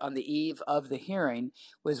on the eve of the hearing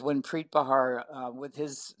was when Preet Bharara, with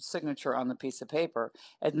his signature on the piece of paper,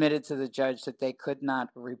 admitted to the judge that they could not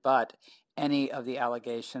rebut any of the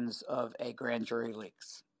allegations of a grand jury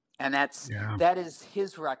leaks. And that is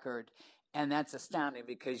his record. And that's astounding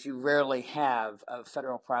because you rarely have a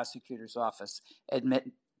federal prosecutor's office admit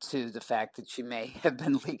to the fact that you may have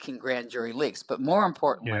been leaking grand jury leaks. But more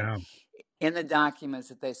importantly, In the documents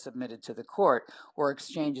that they submitted to the court were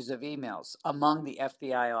exchanges of emails among the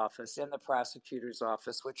FBI office and the prosecutor's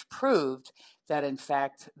office, which proved that, in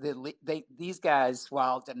fact, these guys,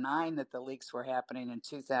 while denying that the leaks were happening in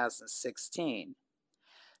 2016,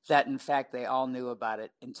 that, in fact, they all knew about it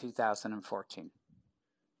in 2014.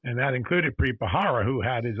 And that included Preet Bharara, who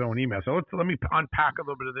had his own email. So let me unpack a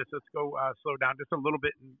little bit of this. Let's go slow down just a little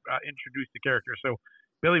bit and introduce the character. So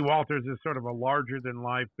Billy Walters is sort of a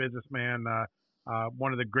larger-than-life businessman,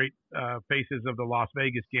 one of the great faces of the Las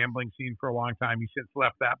Vegas gambling scene for a long time. He's since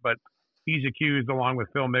left that, but he's accused, along with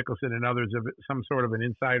Phil Mickelson and others, of some sort of an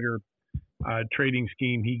insider trading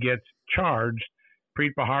scheme. He gets charged.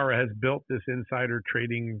 Preet Bharara has built this insider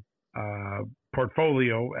trading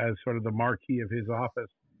portfolio as sort of the marquee of his office.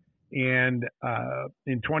 And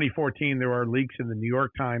in 2014, there are leaks in the New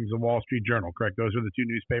York Times and Wall Street Journal, correct? Those are the two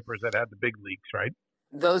newspapers that had the big leaks, right?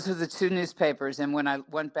 Those are the two newspapers. And when I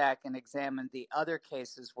went back and examined the other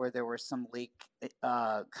cases where there was some leak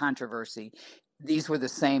controversy, these were the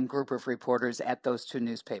same group of reporters at those two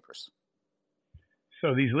newspapers.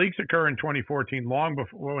 So these leaks occur in 2014, long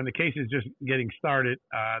before, when the case is just getting started.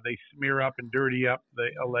 They smear up and dirty up the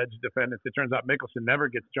alleged defendants. It turns out Mickelson never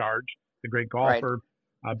gets charged, the great golfer.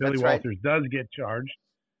 Right. Billy Walters does get charged.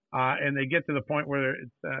 And they get to the point where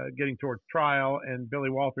it's getting towards trial, and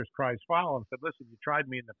Billy Walters cries foul and said, listen, you tried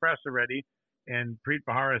me in the press already. And Preet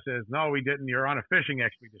Bharara says, no, we didn't. You're on a fishing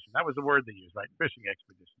expedition. That was the word they used, right? Fishing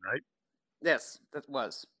expedition, right? Yes, that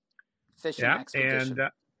was. Fishing expedition. And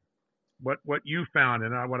what you found,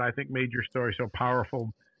 and what I think made your story so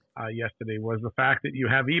powerful yesterday, was the fact that you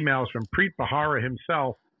have emails from Preet Bharara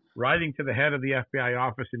himself writing to the head of the FBI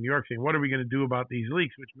office in New York saying, what are we going to do about these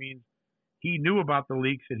leaks? Which means he knew about the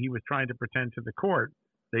leaks and he was trying to pretend to the court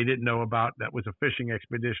they didn't know about. That was a fishing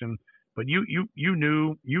expedition. But you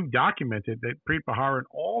knew, you documented that Preet Bharara and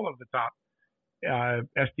all of the top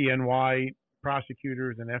SDNY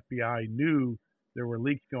prosecutors and FBI knew there were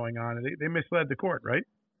leaks going on, and they misled the court, right?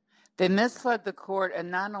 They misled the court,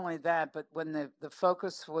 and not only that, but when the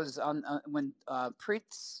focus was on when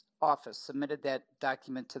Preet's office submitted that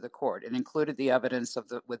document to the court and included the evidence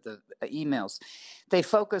with the emails, they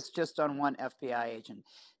focused just on one FBI agent,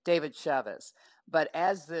 David Chavez. But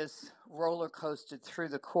as this roller coasted through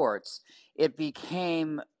the courts, it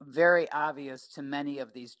became very obvious to many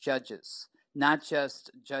of these judges, not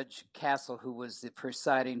just Judge Castle, who was the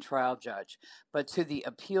presiding trial judge, but to the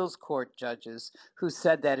appeals court judges who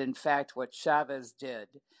said that, in fact, what Chavez did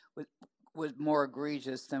was more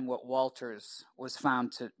egregious than what Walters was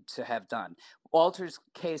found to have done. Walters'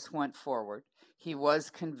 case went forward. He was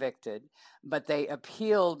convicted, but they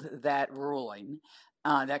appealed that ruling,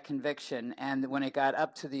 that conviction, and when it got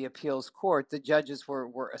up to the appeals court, the judges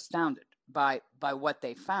were astounded by what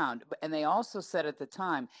they found. And they also said at the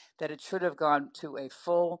time that it should have gone to a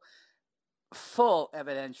full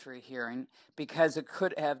evidentiary hearing because it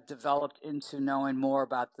could have developed into knowing more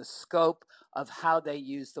about the scope of how they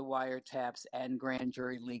use the wiretaps and grand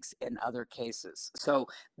jury leaks in other cases. So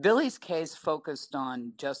Billy's case focused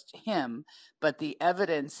on just him, but the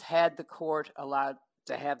evidence, had the court allowed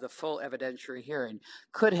to have the full evidentiary hearing,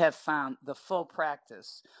 could have found the full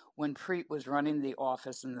practice when Preet was running the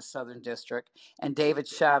office in the Southern District, and David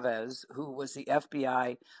Chavez, who was the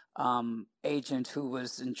FBI agent who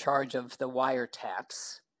was in charge of the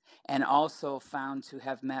wiretaps, and also found to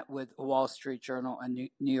have met with Wall Street Journal and New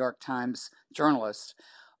York Times journalists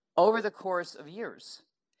over the course of years.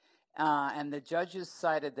 And the judges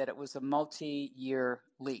cited that it was a multi-year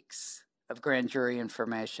leaks of grand jury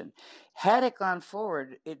information. Had it gone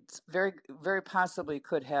forward, it very, very possibly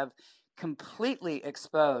could have completely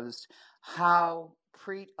exposed how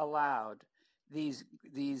Preet allowed these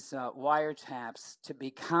wiretaps to be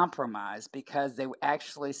compromised because they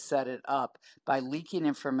actually set it up by leaking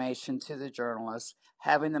information to the journalists,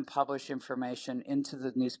 having them publish information into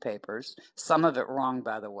the newspapers, some of it wrong,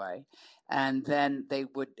 by the way, and then they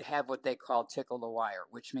would have what they call tickle the wire,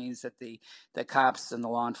 which means that the cops and the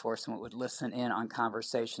law enforcement would listen in on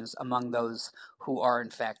conversations among those who are in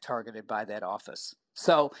fact targeted by that office.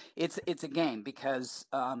 So it's a game because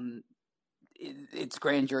it's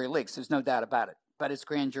grand jury leaks. There's no doubt about it. But it's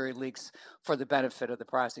grand jury leaks for the benefit of the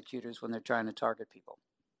prosecutors when they're trying to target people.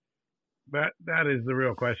 That is the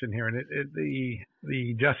real question here, and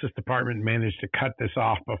the Justice Department managed to cut this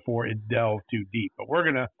off before it delved too deep. But we're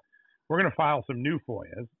gonna file some new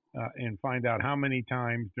FOIAs and find out how many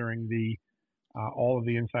times during all of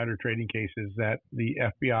the insider trading cases that the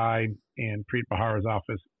FBI and Preet Bharara's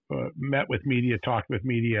office met with media, talked with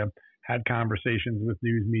media, had conversations with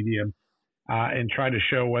news media, and try to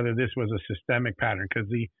show whether this was a systemic pattern. Because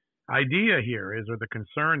idea here is, or the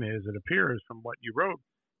concern is, it appears from what you wrote,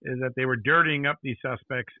 is that they were dirtying up these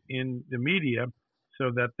suspects in the media so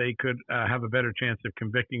that they could have a better chance of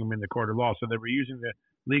convicting them in the court of law. So they were using the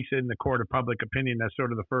leaks in the court of public opinion as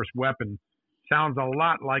sort of the first weapon. Sounds a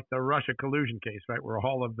lot like the Russia collusion case, right, where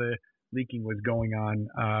all of the leaking was going on,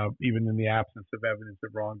 even in the absence of evidence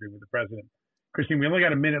of wrongdoing with the president. Christine, we only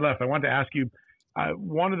got a minute left. I want to ask you,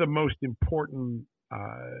 one of the most important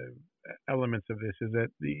elements of this is that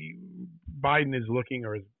Biden is looking,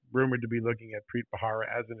 or is rumored to be looking, at Preet Bharara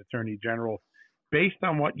as an attorney general. Based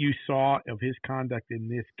on what you saw of his conduct in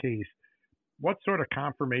this case, what sort of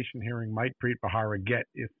confirmation hearing might Preet Bharara get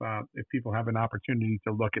if people have an opportunity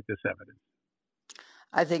to look at this evidence?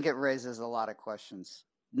 I think it raises a lot of questions,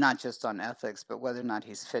 not just on ethics, but whether or not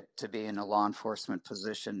he's fit to be in a law enforcement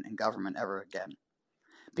position in government ever again.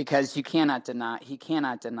 Because he cannot deny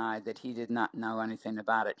that he did not know anything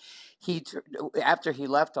about it. After he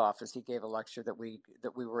left office, he gave a lecture that we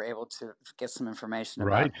were able to get some information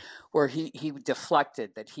about, right, where he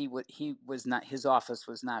deflected that his office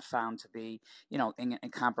was not found to be, in a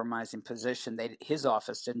compromising position. His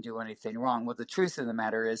office didn't do anything wrong. Well, the truth of the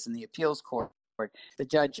matter is, in the appeals court, the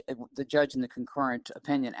judge in the concurrent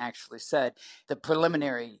opinion actually said the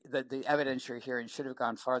evidentiary hearing should have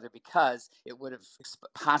gone farther because it would have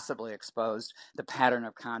possibly exposed the pattern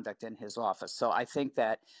of conduct in his office. So I think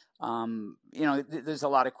that there's a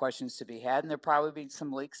lot of questions to be had, and there'll probably be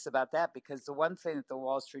some leaks about that, because the one thing that the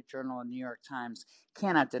Wall Street Journal and New York Times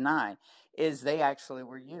cannot deny is they actually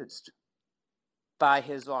were used by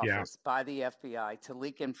his office, by the FBI, to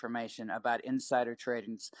leak information about insider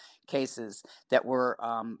trading cases that were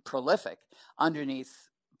prolific underneath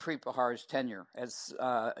Preet Bharara's tenure as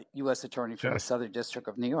U.S. Attorney for the Southern District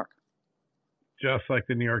of New York. Just like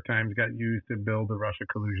the New York Times got used to build the Russia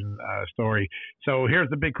collusion story. So here's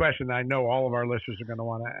the big question I know all of our listeners are going to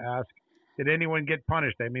want to ask. Did anyone get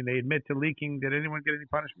punished? I mean, they admit to leaking. Did anyone get any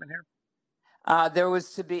punishment here? There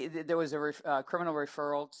was a criminal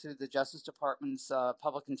referral to the Justice Department's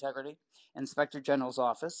Public Integrity Inspector General's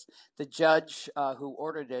office. The judge who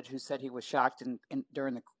ordered it, who said he was shocked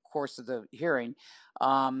during the course of the hearing,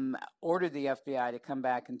 ordered the FBI to come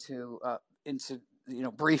back and to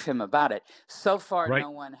brief him about it. So far, right,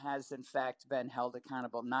 no one has in fact been held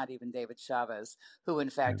accountable, not even David Chavez, who in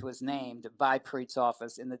fact was named by Preet's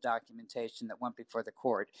office in the documentation that went before the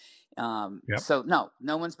court. So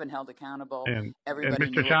no one's been held accountable. And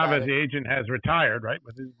Mr. Chavez, the agent, has retired, right?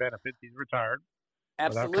 With his benefits, he's retired.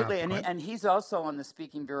 Absolutely, and he's also on the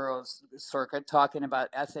Speaking Bureau's circuit talking about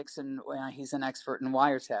ethics, and he's an expert in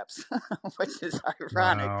wiretaps, which is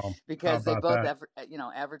ironic because they both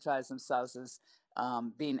advertise themselves as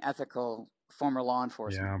being ethical former law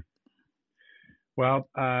enforcement. Yeah.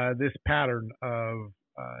 Well, this pattern of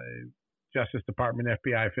Justice Department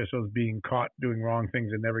FBI officials being caught doing wrong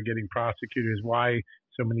things and never getting prosecuted is why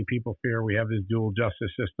so many people fear we have this dual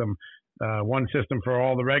justice system. One system for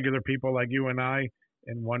all the regular people like you and I,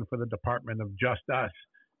 and one for the Department of Just Us,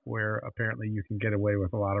 where apparently you can get away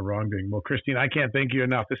with a lot of wrongdoing. Well, Christine, I can't thank you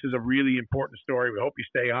enough. This is a really important story. We hope you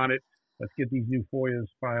stay on it. Let's get these new FOIAs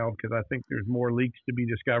filed, because I think there's more leaks to be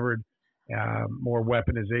discovered, more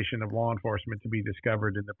weaponization of law enforcement to be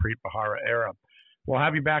discovered in the Preet Bharara era. We'll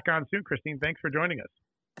have you back on soon. Christine, thanks for joining us.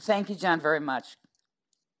 Thank you, John, very much.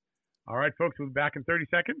 All right, folks, we'll be back in 30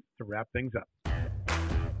 seconds to wrap things up.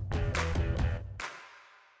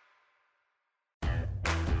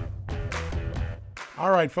 All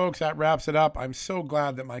right, folks, that wraps it up. I'm so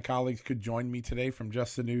glad that my colleagues could join me today from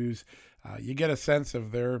Just the News. You get a sense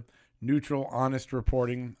of their neutral, honest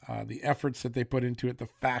reporting, the efforts that they put into it, the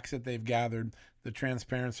facts that they've gathered, the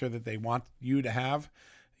transparency that they want you to have.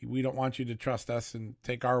 We don't want you to trust us and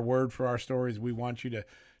take our word for our stories. We want you to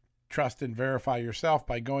trust and verify yourself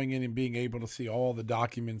by going in and being able to see all the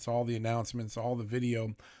documents, all the announcements, all the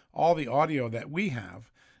video, all the audio that we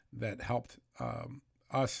have that helped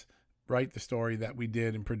us write the story that we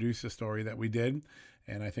did and produce the story that we did.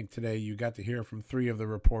 And I think today you got to hear from three of the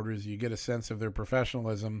reporters. You get a sense of their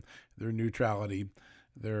professionalism, their neutrality,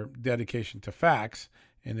 their dedication to facts,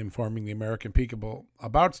 and informing the American people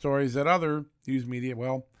about stories that other news media,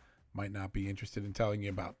 might not be interested in telling you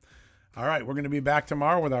about. All right, we're going to be back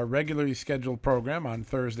tomorrow with our regularly scheduled program on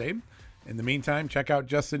Thursday. In the meantime, check out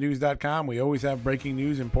justthenews.com. We always have breaking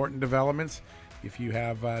news, important developments. If you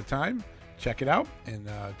have time, check it out. And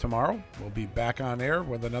tomorrow we'll be back on air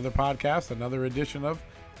with another podcast, another edition of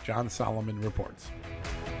John Solomon Reports.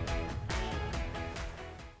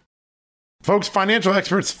 Folks, financial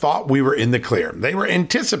experts thought we were in the clear. They were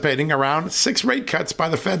anticipating around 6 rate cuts by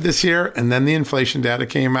the Fed this year, and then the inflation data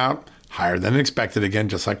came out. higher than expected again,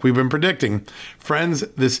 just like we've been predicting. Friends,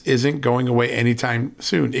 this isn't going away anytime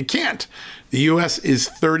soon. It can't. The U.S. is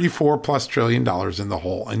 $34+ trillion in the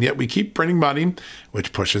hole, and yet we keep printing money,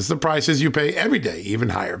 which pushes the prices you pay every day even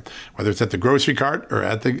higher, whether it's at the grocery cart or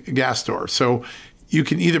at the gas store. So you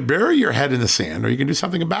can either bury your head in the sand or you can do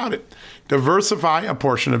something about it. Diversify a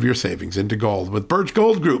portion of your savings into gold with Birch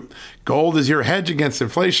Gold Group. Gold is your hedge against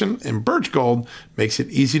inflation, and Birch Gold makes it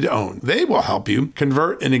easy to own. They will help you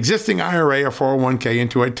convert an existing IRA or 401k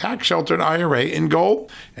into a tax-sheltered IRA in gold,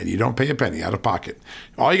 and you don't pay a penny out of pocket.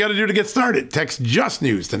 All you got to do to get started, text Just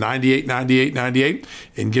News to 989898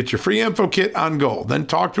 and get your free info kit on gold. Then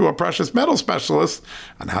talk to a precious metal specialist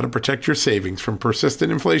on how to protect your savings from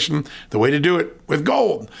persistent inflation. The way to do it with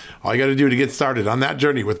gold. All you got to do to get started on that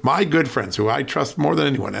journey with my good friends who I trust more than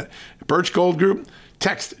anyone at Birch Gold Group,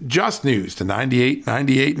 text Just News to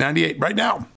 989898 right now.